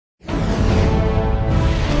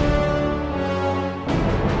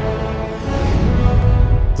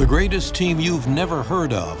The greatest team you've never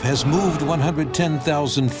heard of has moved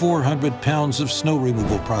 110,400 pounds of snow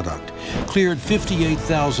removal product, cleared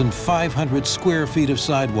 58,500 square feet of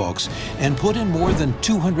sidewalks, and put in more than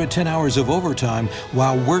 210 hours of overtime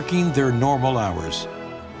while working their normal hours.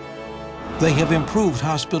 They have improved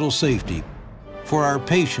hospital safety for our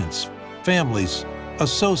patients, families,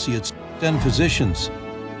 associates, and physicians.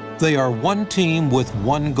 They are one team with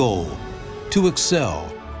one goal: to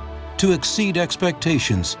excel, to exceed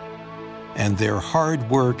expectations, and their hard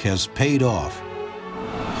work has paid off.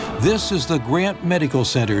 This is the Grant Medical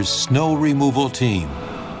Center's snow removal team.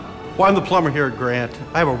 Well, I'm the plumber here at Grant.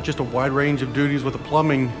 I have just a wide range of duties with the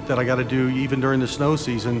plumbing that I got to do even during the snow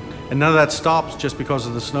season, and none of that stops just because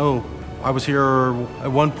of the snow. I was here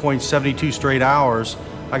at one point 72 straight hours.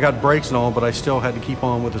 I got breaks and all, but I still had to keep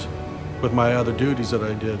on with my other duties that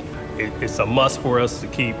I did. It's a must for us to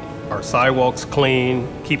keep our sidewalks clean,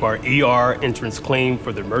 keep our ER entrance clean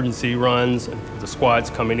for the emergency runs and for the squads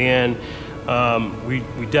coming in. We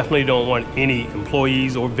definitely don't want any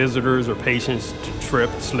employees or visitors or patients to trip,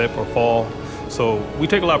 slip, or fall. So we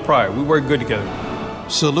take a lot of pride. We work good together.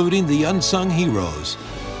 Saluting the unsung heroes.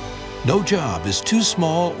 No job is too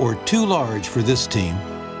small or too large for this team.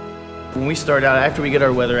 When we start out, after we get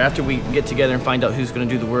our weather, after we get together and find out who's going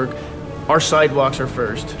to do the work, our sidewalks are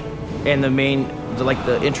first. And like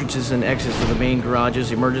the entrances and exits of the main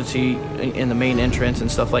garages, emergency in the main entrance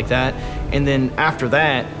and stuff like that. And then after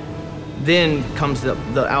that, then comes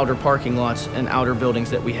the outer parking lots and outer buildings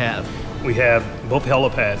that we have. We have both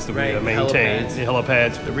helipads that we maintain. The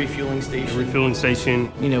helipads, the refueling station. The refueling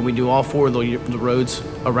station. You know, we do all four of the roads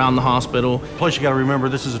around the hospital. Plus, you got to remember,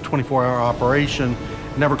 this is a 24-hour operation.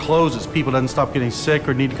 It never closes. People doesn't stop getting sick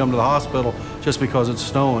or need to come to the hospital just because it's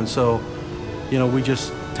snowing. So, you know, we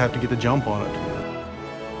just have to get the jump on it.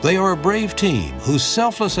 They are a brave team whose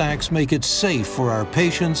selfless acts make it safe for our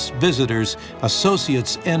patients, visitors,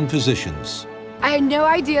 associates, and physicians. I had no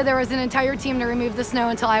idea there was an entire team to remove the snow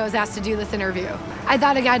until I was asked to do this interview. I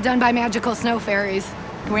thought it got done by magical snow fairies.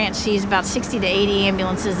 Grant sees about 60 to 80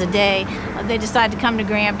 ambulances a day. They decided to come to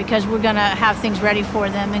Grant because we're going to have things ready for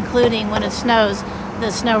them, including when it snows, the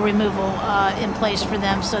snow removal in place for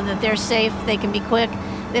them so that they're safe, they can be quick.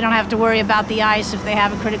 They don't have to worry about the ice. If they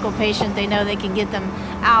have a critical patient, they know they can get them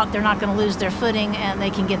out. They're not going to lose their footing, and they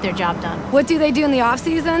can get their job done. What do they do in the off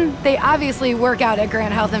season? They obviously work out at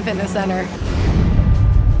Grant Health and Fitness Center.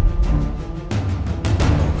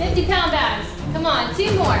 50-pound bags. Come on,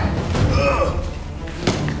 2 more.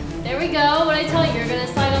 There we go. What I tell you, you're going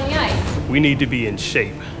to slide on the ice. We need to be in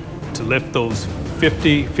shape to lift those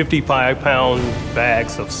 55-pound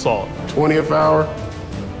bags of salt. 20th hour,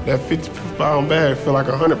 that 50-pound bag feel like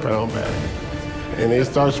a 100-pound bag. And it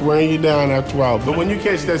starts wearing you down after a while. But when you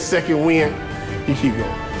catch that second wind, you keep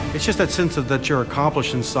going. It's just that sense of that you're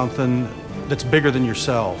accomplishing something that's bigger than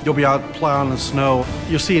yourself. You'll be out plowing the snow.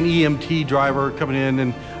 You'll see an EMT driver coming in,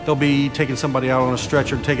 and they'll be taking somebody out on a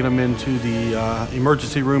stretcher, taking them into the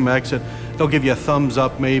emergency room exit. They'll give you a thumbs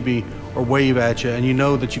up maybe, or wave at you, and you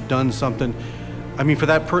know that you've done something. I mean, for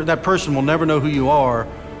that person will never know who you are,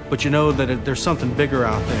 but you know that there's something bigger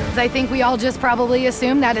out there. I think we all just probably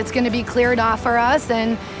assume that it's going to be cleared off for us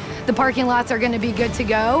and the parking lots are going to be good to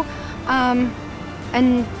go.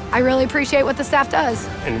 And I really appreciate what the staff does.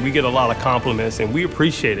 And we get a lot of compliments, and we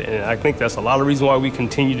appreciate it. And I think that's a lot of reason why we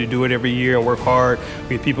continue to do it every year and work hard.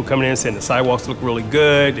 We have people coming in saying the sidewalks look really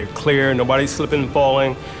good, they're clear, nobody's slipping and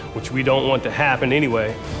falling, which we don't want to happen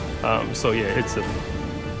anyway. So yeah, it's a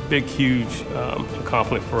big, huge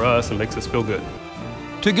compliment for us and makes us feel good.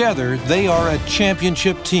 Together, they are a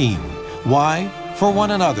championship team. Why? For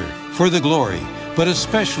one another, for the glory, but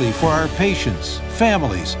especially for our patients,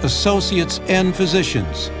 families, associates, and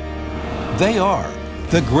physicians. They are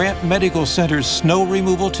the Grant Medical Center's snow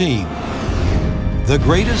removal team. The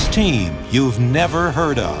greatest team you've never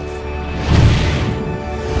heard of.